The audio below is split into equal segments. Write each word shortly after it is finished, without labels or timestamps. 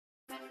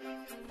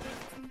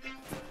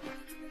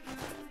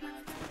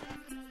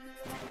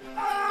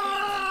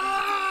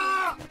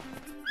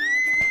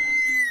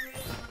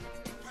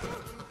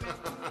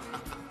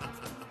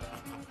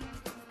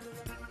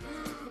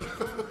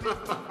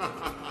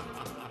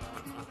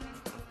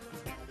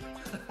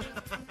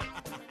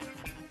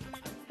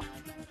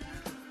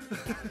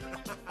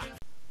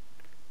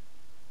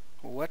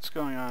What's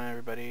going on,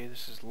 everybody?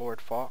 This is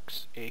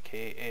LordFaux,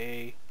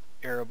 aka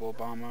Arab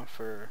Obama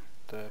for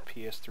the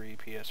PS3,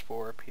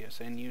 PS4,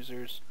 PSN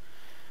users.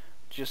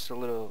 Just a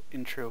little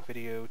intro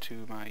video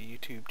to my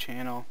YouTube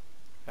channel.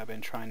 I've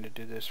been trying to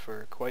do this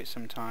for quite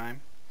some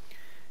time,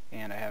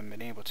 and I haven't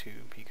been able to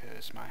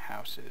because my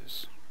house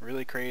is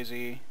really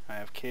crazy. I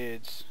have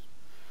kids,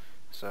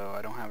 so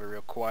I don't have a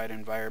real quiet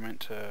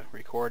environment to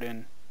record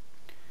in.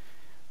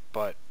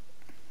 But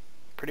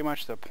pretty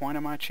much the point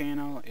of my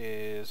channel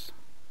is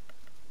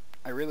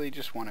I really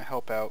just want to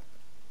help out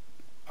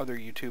other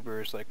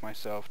YouTubers like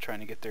myself trying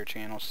to get their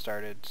channels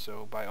started.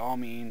 So by all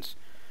means,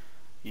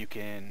 you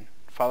can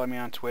follow me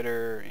on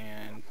Twitter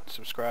and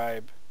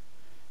subscribe,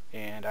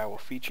 and I will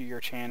feature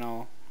your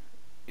channel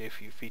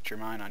if you feature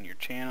mine on your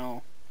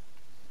channel.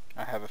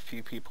 I have a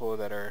few people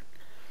that are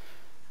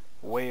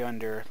way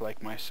under,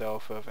 like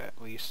myself, of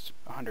at least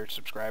 100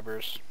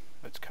 subscribers.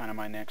 That's kind of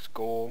my next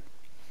goal.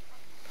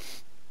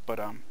 But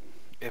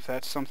if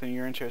that's something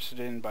you're interested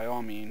in, by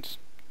all means,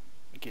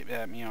 get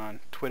at me on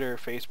Twitter,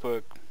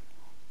 Facebook,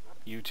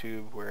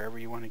 YouTube, wherever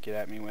you want to get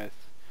at me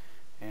with.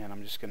 And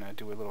I'm just going to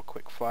do a little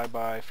quick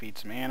flyby, feed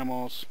some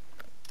animals.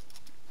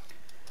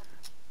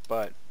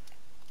 But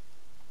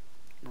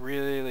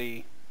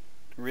really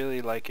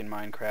liking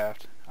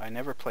Minecraft. I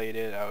never played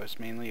it. I was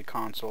mainly a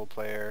console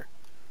player.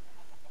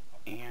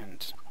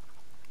 And,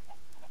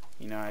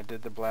 you know, I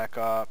did the Black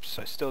Ops.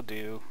 I still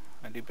do.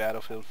 I do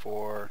Battlefield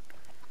 4.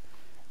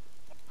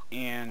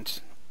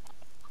 And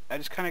I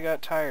just kind of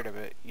got tired of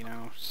it, you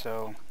know.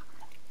 So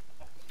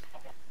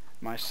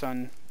my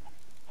son,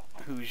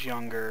 who's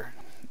younger,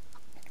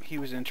 he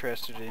was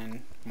interested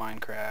in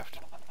Minecraft,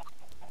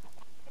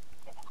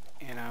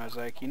 and I was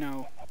like, you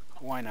know,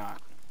 why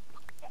not?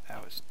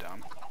 That was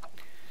dumb.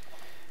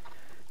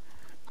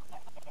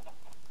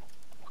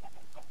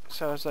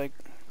 So I was like,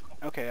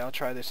 okay, I'll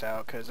try this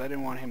out, because I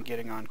didn't want him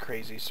getting on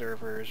crazy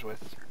servers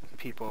with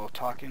people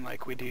talking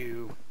like we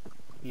do,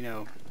 you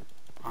know,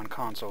 on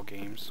console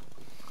games.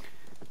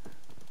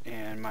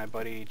 And my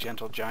buddy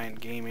Gentle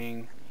Giant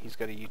Gaming, he's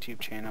got a YouTube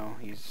channel.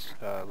 He's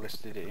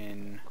listed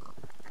in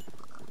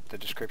the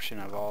description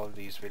of all of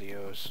these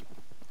videos.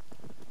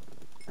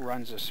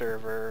 Runs a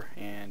server,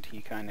 and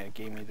he kind of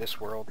gave me this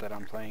world that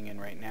I'm playing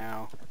in right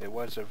now. It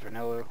was a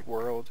vanilla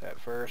world at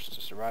first,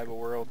 a survival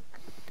world,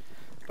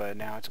 but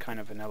now it's kind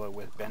of vanilla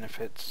with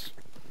benefits.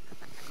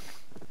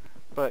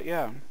 But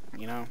yeah,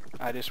 you know,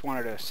 I just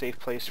wanted a safe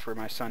place for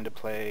my son to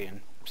play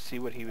and see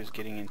what he was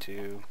getting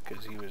into,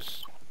 because he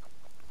was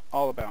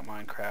all about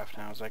Minecraft,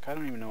 and I was like, I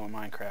don't even know what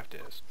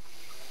Minecraft is.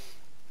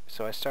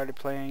 So I started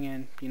playing,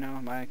 and, you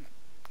know, I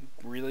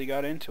really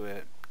got into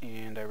it,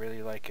 and I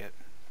really like it.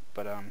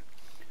 But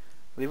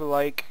leave a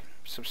like,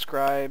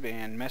 subscribe,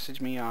 and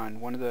message me on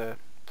one of the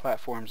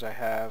platforms I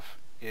have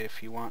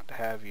if you want to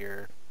have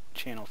your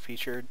channel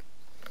featured.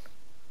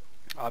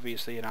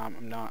 Obviously, and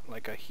I'm not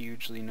like a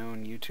hugely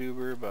known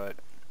YouTuber, but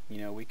you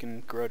know, we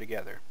can grow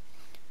together.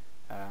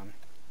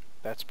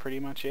 That's pretty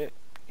much it,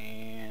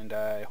 and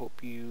I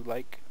hope you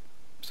like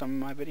some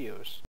of my videos.